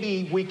that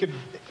maybe we could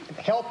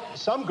help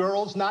some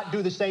girls not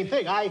do the same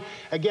thing.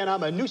 Again,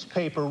 I'm a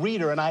newspaper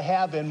reader, and I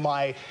have in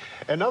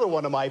another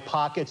one of my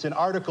pockets an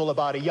article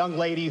about a young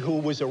lady who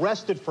was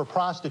arrested for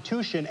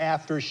prostitution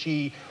after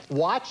she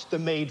watched the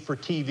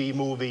made-for-TV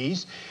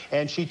movies,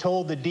 and she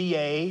told the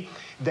DA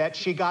that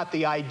she got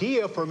the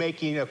idea for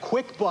making a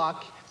quick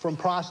buck from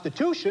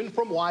prostitution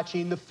from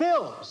watching the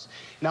films.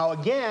 Now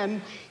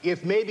again,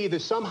 if maybe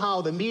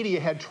somehow the media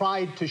had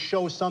tried to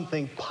show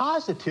something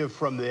positive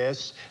from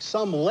this,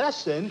 some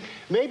lesson,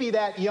 maybe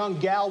that young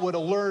gal would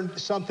have learned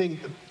something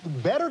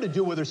better to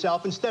do with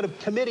herself instead of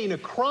committing a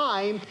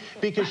crime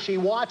because she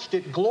watched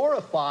it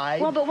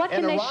glorified and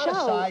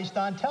eroticized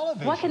on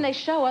television. What can they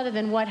show other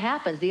than what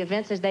happens, the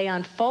events as they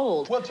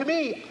unfold? Well, to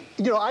me,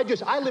 you know,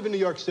 I live in New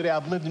York City.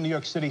 I've lived in New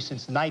York City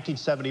since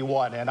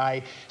 1971,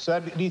 and so I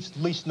at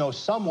least know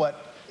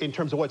somewhat in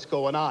terms of what's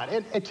going on.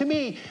 And to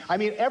me, I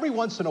mean, every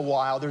once in a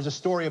while, there's a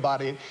story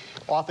about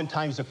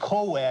oftentimes a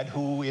co-ed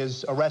who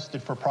is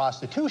arrested for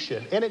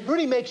prostitution. And it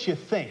really makes you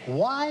think,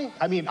 why?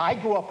 I mean, I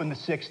grew up in the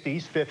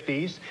 60s,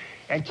 50s,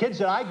 and kids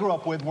that I grew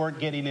up with weren't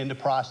getting into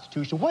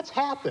prostitution. What's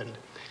happened?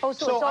 Oh,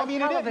 so it's all I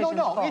mean,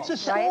 it's a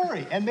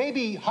story. Right? And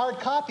maybe Hard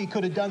Copy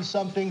could have done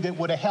something that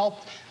would have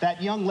helped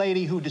that young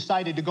lady who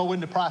decided to go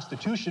into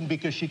prostitution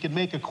because she could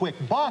make a quick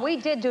buck. We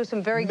did do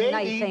some very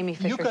nice Amy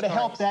Fisher you could have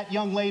helped that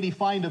young lady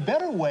find a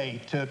better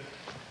way to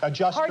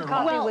adjust her life.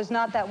 Hard Copy was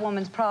not that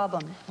woman's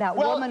problem. That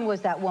woman was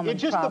that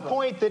woman's problem. It's just the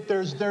point that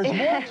there's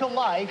more to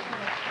life.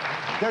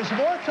 There's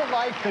more to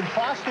life than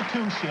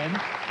prostitution.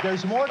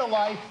 There's more to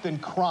life than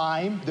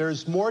crime.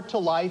 There's more to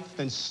life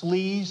than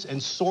sleaze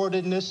and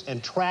sordidness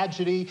and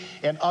tragedy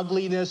and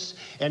ugliness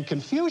and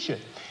confusion.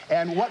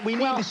 And what we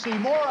need to see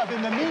more of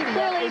in the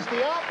media is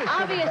the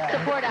opposite obvious of that.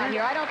 Support out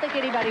here. I don't think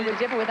anybody would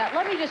differ with that.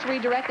 Let me just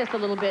redirect this a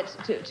little bit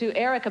to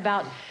Eric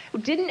about,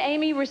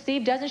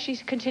 doesn't she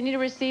continue to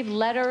receive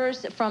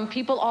letters from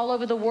people all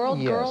over the world,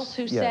 yes, girls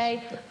who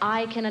say,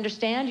 I can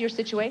understand your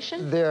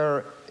situation?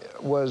 There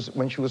was,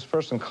 when she was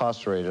first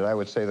incarcerated, I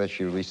would say that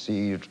she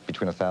received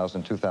between 1,000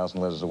 and 2,000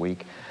 letters a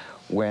week.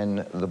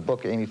 When the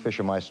book Amy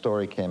Fisher, My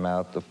Story came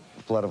out, the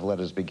flood of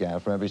letters began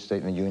from every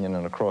state in the Union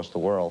and across the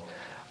world.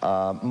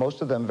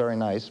 Most of them very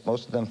nice,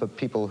 most of them for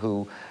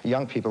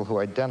young people who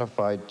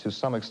identified to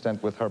some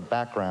extent with her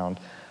background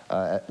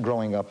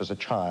growing up as a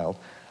child.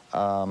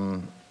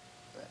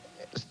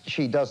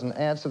 She doesn't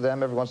answer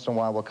them. Every once in a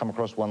while we'll come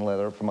across one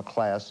letter from a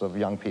class of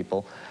young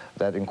people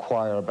that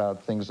inquire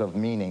about things of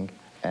meaning,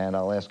 and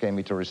I'll ask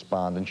Amy to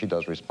respond, and she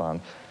does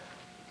respond.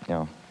 You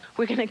know.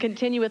 we're going to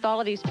continue with all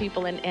of these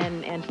people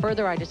and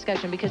further our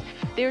discussion, because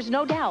there's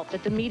no doubt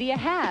that the media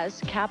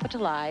has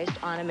capitalized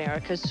on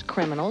America's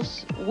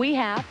criminals. We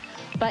have,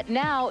 but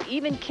now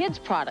even kids'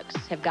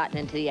 products have gotten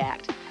into the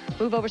act.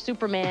 Move Over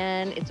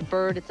Superman, It's a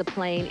Bird, It's a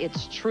Plane,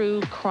 it's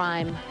true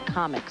crime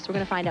comics. We're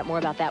going to find out more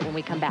about that when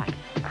we come back.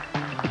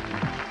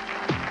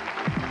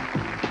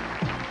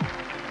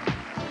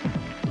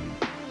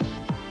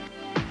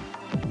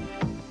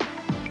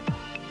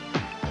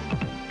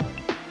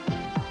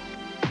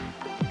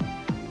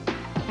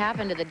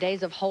 Happened to the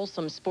days of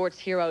wholesome sports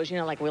heroes, you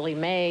know, like Willie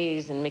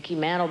Mays and Mickey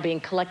Mantle being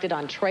collected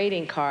on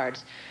trading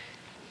cards.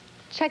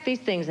 Check these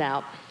things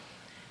out.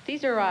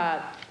 These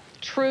are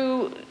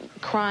true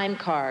crime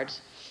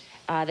cards.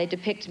 They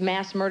depict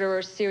mass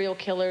murderers, serial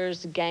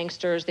killers,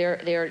 gangsters.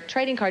 They're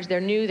trading cards. They're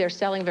new. They're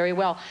selling very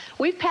well.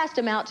 We've passed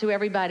them out to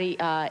everybody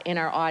in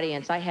our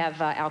audience. I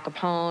have Al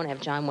Capone. I have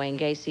John Wayne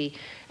Gacy.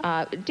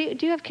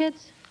 Do you have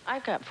kids?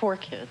 I've got 4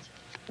 kids.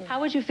 How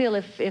would you feel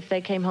if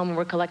they came home and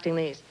were collecting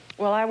these?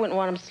 Well, I wouldn't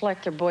want them to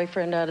select their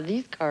boyfriend out of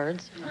these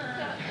cards.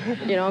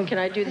 You know, can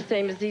I do the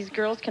same as these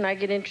girls? Can I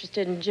get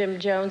interested in Jim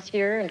Jones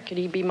here, and could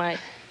he be my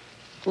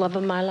love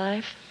of my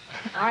life?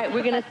 All right,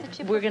 we're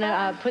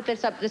gonna put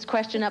this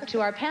question up to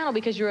our panel,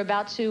 because you're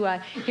about to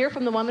hear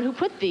from the woman who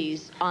put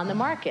these on the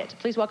market.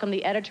 Please welcome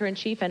the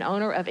editor-in-chief and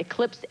owner of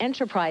Eclipse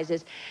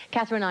Enterprises,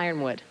 Katherine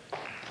Yronwood.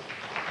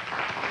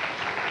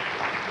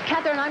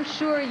 Katherine, I'm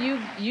sure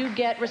you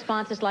get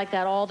responses like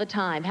that all the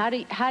time. How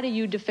do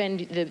you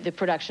defend the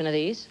production of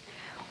these?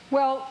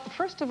 Well,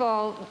 first of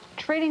all,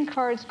 trading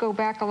cards go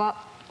back a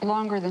lot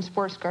longer than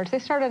sports cards. They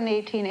started in the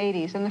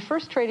 1880s, and the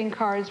first trading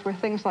cards were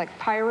things like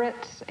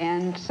pirates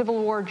and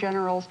Civil War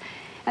generals,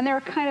 and they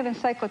were kind of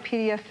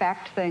encyclopedia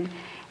fact thing.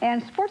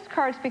 And sports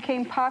cards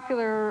became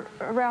popular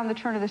around the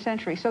turn of the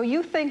century. So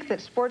you think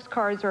that sports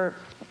cards are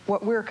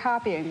what we're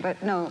copying,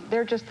 but no,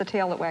 they're just the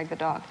tail that wagged the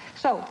dog.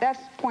 So that's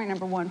point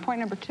number one.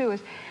 Point number two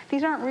is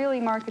these aren't really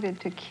marketed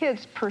to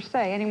kids per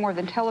se, any more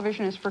than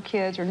television is for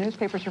kids or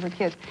newspapers are for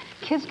kids.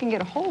 Kids can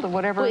get a hold of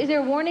whatever. Well, is there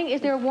a warning?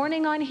 Is there a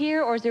warning on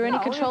here, or is there any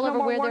control over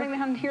where they're? No, there's no more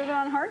warning on here than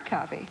on hard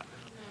copy.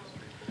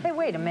 Hey,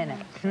 wait a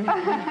minute.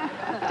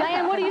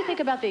 Diane, what do you think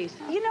about these?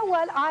 You know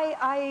what?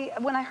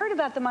 When I heard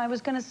about them, I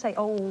was going to say,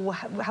 oh,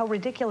 how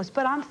ridiculous.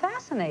 But I'm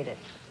fascinated.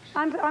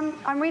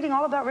 I'm reading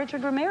all about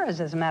Richard Ramirez,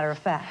 as a matter of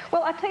fact.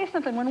 Well, I'll tell you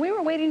something. When we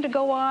were waiting to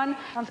go on,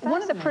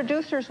 one of the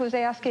producers was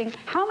asking,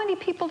 how many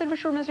people did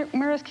Richard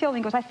Ramirez kill? And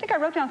he goes, I think I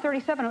wrote down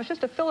 37. It was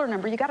just a filler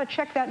number. You got to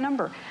check that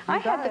number. I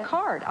had the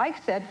card. I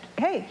said,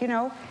 hey, you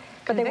know,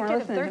 but they weren't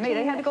listening to me.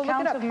 They had to go look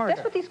it up.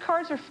 That's what these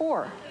cards are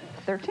for.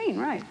 13,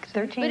 right.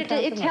 13. But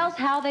it tells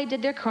how they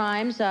did their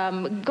crimes.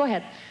 Go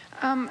ahead.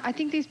 I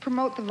think these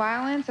promote the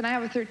violence, and I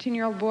have a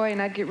 13-year-old boy,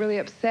 and I'd get really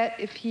upset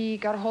if he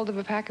got a hold of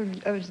a pack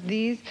of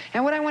these.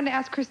 And what I wanted to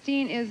ask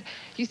Christine is,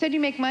 you said you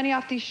make money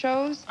off these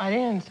shows? I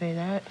didn't say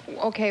that.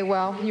 Okay,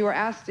 well, you were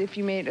asked if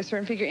you made a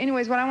certain figure.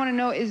 Anyways, what I want to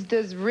know is,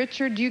 do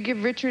you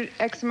give Richard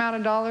X amount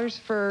of dollars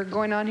for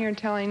going on here and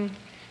telling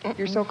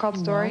your so-called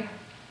story?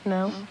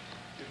 No.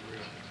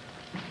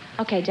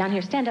 Okay, down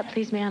here. Stand up,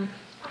 please, ma'am.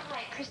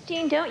 Hi,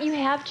 Christine, don't you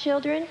have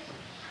children?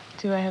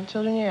 Do I have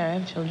children? Yeah, I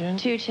have children.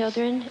 2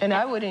 children? And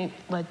I wouldn't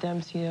let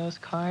them see those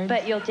cards.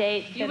 But you'll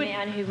date the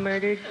man who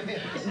murdered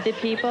the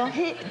people?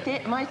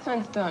 My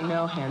sons don't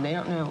know him. They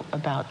don't know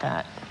about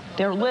that.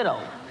 They're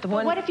little.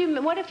 What if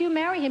you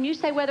marry him? You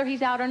say whether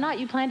he's out or not.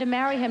 You plan to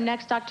marry him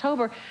next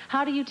October.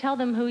 How do you tell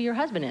them who your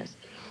husband is?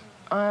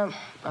 I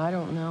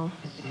don't know.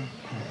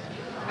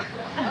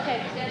 Okay.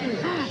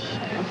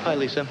 Hi,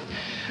 Lisa.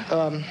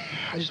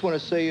 I just want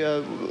to say,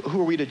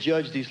 who are we to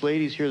judge these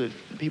ladies here that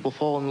people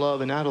fall in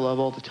love and out of love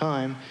all the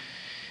time?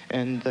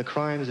 And the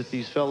crimes that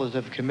these fellas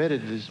have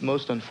committed is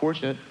most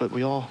unfortunate, but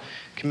we all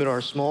commit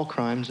our small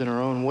crimes in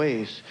our own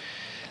ways.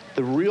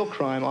 The real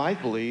crime, I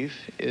believe,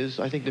 is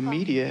I think the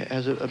media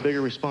has a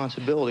bigger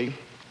responsibility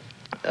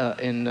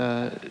in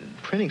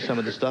printing some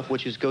of the stuff,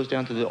 which goes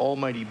down to the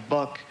almighty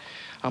buck.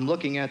 I'm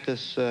looking at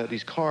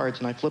these cards,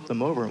 and I flip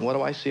them over, and what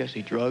do I see? I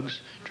see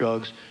drugs,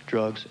 drugs,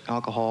 drugs,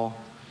 alcohol.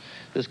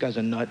 This guy's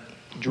a nut.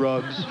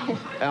 Drugs,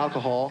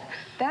 alcohol.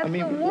 That's the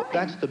warning.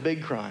 That's the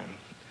big crime.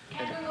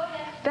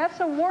 That's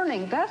a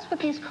warning. That's what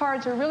these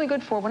cards are really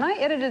good for. When I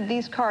edited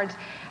these cards,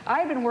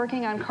 I'd been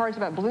working on cards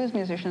about blues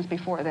musicians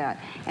before that,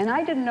 and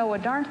I didn't know a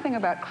darn thing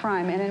about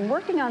crime. And in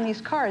working on these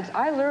cards,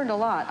 I learned a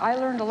lot. I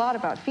learned a lot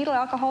about fetal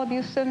alcohol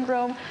abuse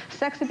syndrome,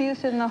 sex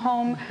abuse in the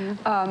home,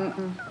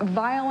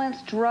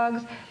 violence,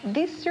 drugs.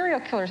 These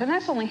serial killers, and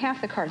that's only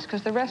half the cards,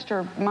 because the rest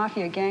are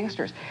mafia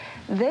gangsters.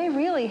 They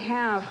really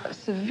have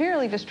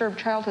severely disturbed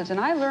childhoods, and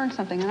I learned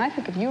something, and I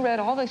think if you read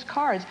all these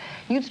cards,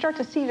 you'd start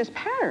to see these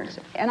patterns.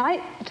 And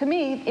to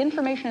me,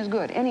 information is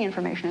good. Any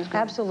information is good.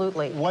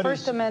 Absolutely.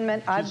 First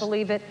Amendment, I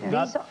believe it.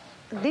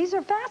 These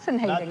are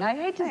fascinating. I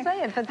hate to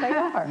say it, but they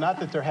are. Not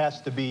that there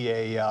has to be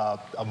a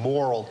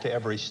moral to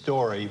every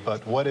story,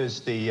 but what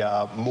is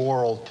the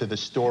moral to the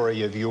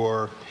story of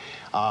your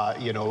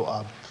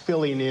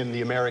filling in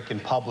the American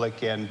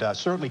public, and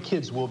certainly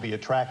kids will be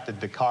attracted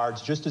to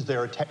cards, just as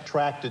they're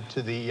attracted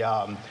to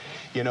the,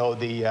 you know,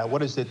 the,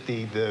 what is it,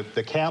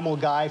 the Camel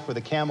guy for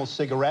the Camel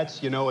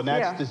cigarettes, you know, and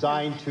that's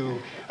designed to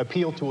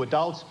appeal to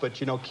adults, but,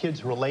 you know,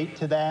 kids relate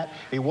to that.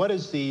 I mean, what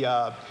is the,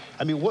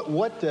 I mean,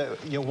 what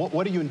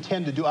do you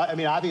intend to do? I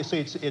mean, obviously,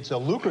 it's a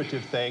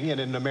lucrative thing, and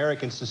in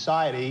American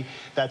society,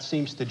 that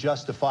seems to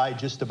justify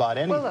just about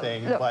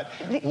anything. Well,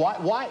 look,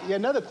 but why?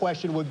 Another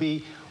question would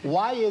be,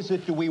 why is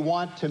it do we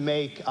want to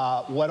make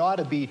what ought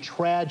to be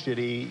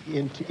tragedy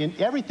in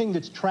everything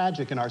that's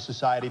tragic in our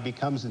society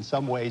becomes in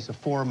some ways a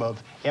form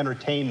of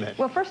entertainment?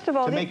 Well, first of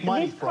all, to make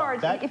money these from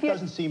cards, that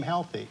doesn't seem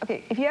healthy.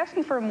 Okay, if you ask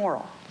me for a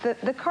moral,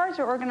 the cards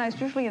are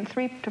organized usually in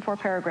 3 to 4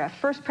 paragraphs.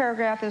 First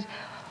paragraph is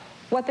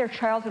what their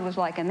childhood was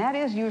like, and that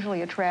is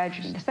usually a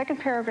tragedy. The second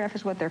paragraph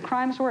is what their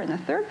crimes were, and the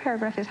third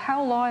paragraph is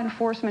how law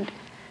enforcement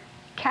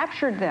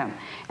captured them,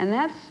 and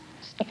that's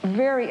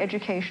very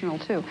educational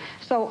too.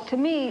 So to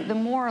me, the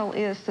moral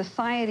is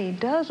society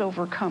does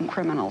overcome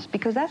criminals,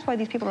 because that's why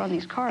these people are on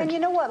these cards. And you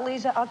know what,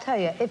 Leeza, I'll tell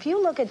you, if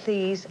you look at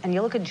these and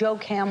you look at Joe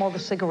Camel, the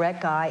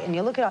cigarette guy, and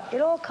you look at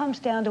it all comes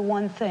down to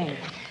one thing.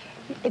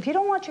 If you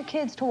don't want your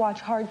kids to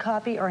watch hard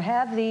copy or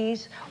have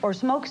these or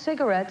smoke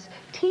cigarettes,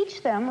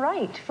 teach them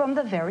right from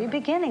the very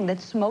beginning that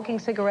smoking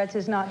cigarettes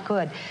is not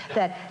good,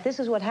 that this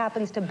is what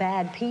happens to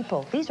bad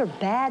people. These are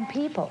bad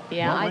people.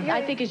 Yeah,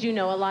 I think, as you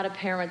know, a lot of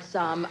parents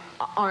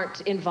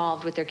aren't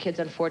involved with their kids,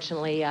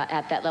 unfortunately,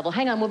 at that level.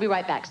 Hang on, we'll be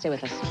right back. Stay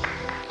with us.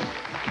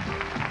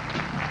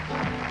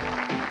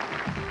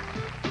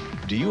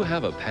 Do you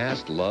have a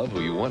past love who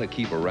you want to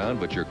keep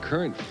around, but your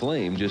current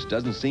flame just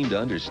doesn't seem to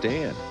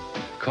understand?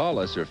 Call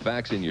us or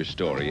fax in your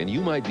story, and you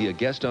might be a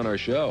guest on our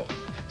show.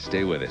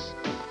 Stay with us.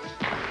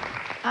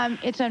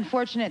 It's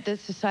unfortunate that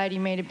society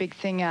made a big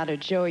thing out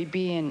of Joey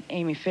B. and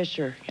Amy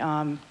Fisher.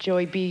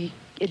 Joey B.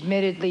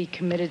 admittedly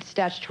committed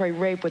statutory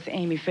rape with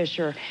Amy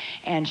Fisher,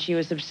 and she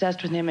was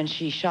obsessed with him, and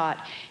she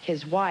shot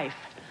his wife,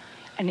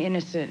 an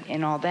innocent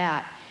and all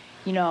that.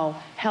 You know,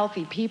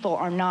 healthy people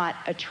are not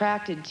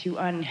attracted to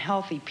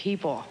unhealthy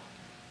people.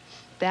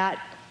 That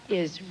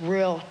is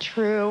real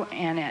true,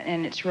 and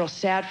it's real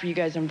sad for you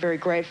guys. I'm very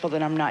grateful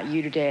that I'm not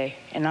you today,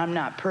 and I'm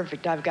not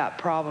perfect. I've got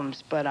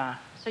problems, but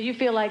So you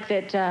feel like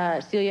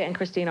that Celia and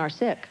Christine are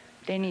sick?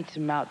 They need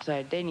some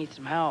outside. They need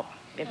some help.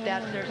 If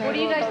that's their... What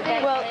do you guys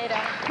think? Well,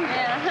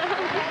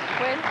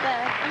 where's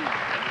that?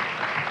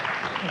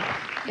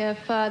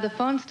 If the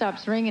phone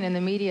stops ringing and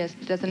the media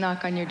doesn't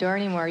knock on your door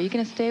anymore, are you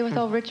going to stay with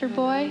old Richard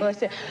boy? Well,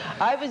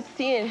 I was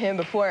seeing him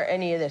before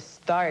any of this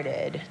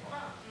started.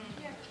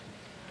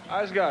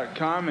 I just got a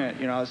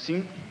comment, you know, it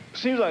seems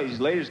like these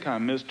ladies kind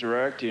of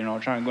misdirect, you know,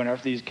 trying to go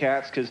after these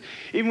cats, because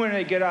even when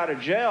they get out of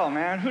jail,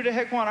 man, who the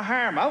heck want to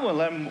hire them? I wouldn't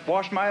let them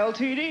wash my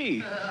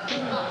LTD.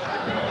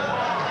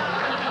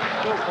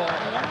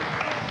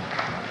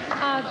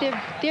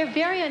 They're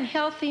very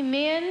unhealthy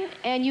men,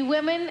 and you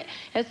women,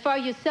 as far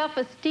as your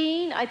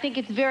self-esteem, I think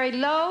it's very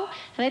low,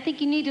 and I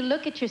think you need to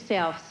look at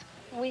yourselves.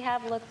 We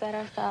have looked at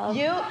ourselves.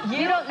 You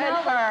don't know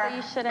her, so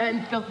you shouldn't.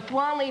 and the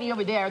blonde lady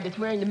over there that's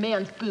wearing the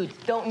man's boots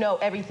don't know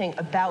everything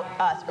about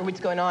us or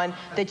what's going on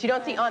that you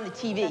don't see on the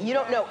TV. You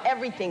don't know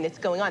everything that's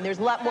going on. There's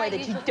a lot more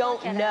that you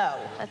don't know.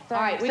 That's right.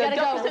 All right, we gotta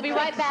go. We'll be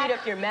right back. Shoot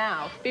up your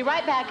mouth. Be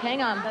right back.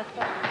 Hang on. That's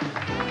right.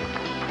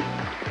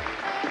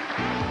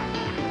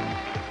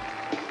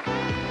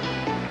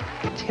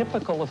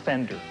 Typical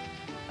offender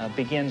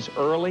begins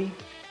early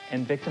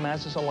and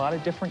victimizes a lot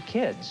of different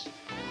kids.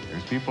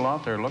 There's people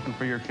out there looking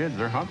for your kids.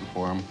 They're hunting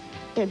for them.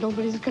 Yeah,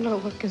 nobody's gonna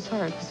look as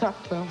hard as I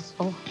will,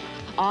 so.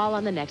 All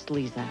on the next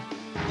Leeza.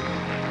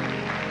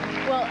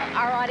 Well,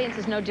 our audience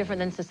is no different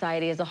than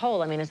society as a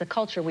whole. I mean, as a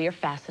culture, we are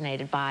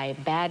fascinated by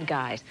bad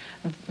guys.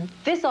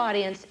 This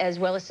audience, as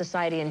well as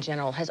society in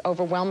general, has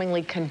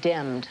overwhelmingly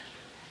condemned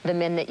the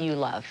men that you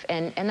love,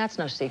 and that's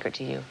no secret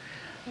to you.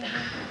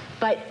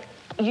 But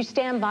you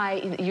stand by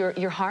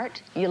your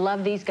heart. You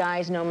love these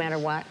guys no matter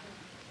what.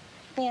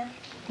 Yeah.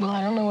 Well,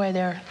 I don't know why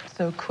they're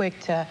so quick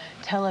to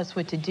tell us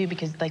what to do,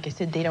 because, like I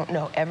said, they don't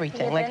know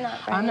everything. Yeah, like,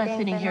 I'm not writing,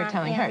 sitting here not,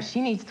 telling yeah. her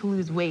she needs to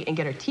lose weight and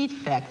get her teeth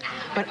fixed,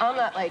 but I'm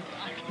not, like,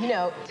 you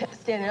know,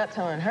 standing up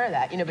telling her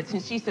that, you know, but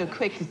since she's so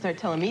quick to start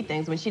telling me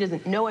things when she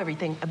doesn't know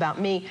everything about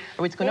me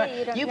or what's going on.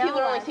 You people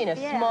are only seeing a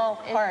small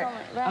part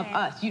of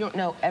us. You don't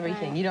know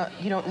everything. You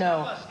don't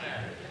know.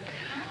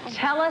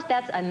 Tell us.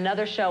 That's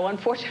another show.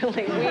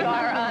 Unfortunately, we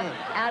are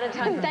out of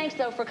time. Thanks,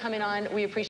 though, for coming on. We appreciate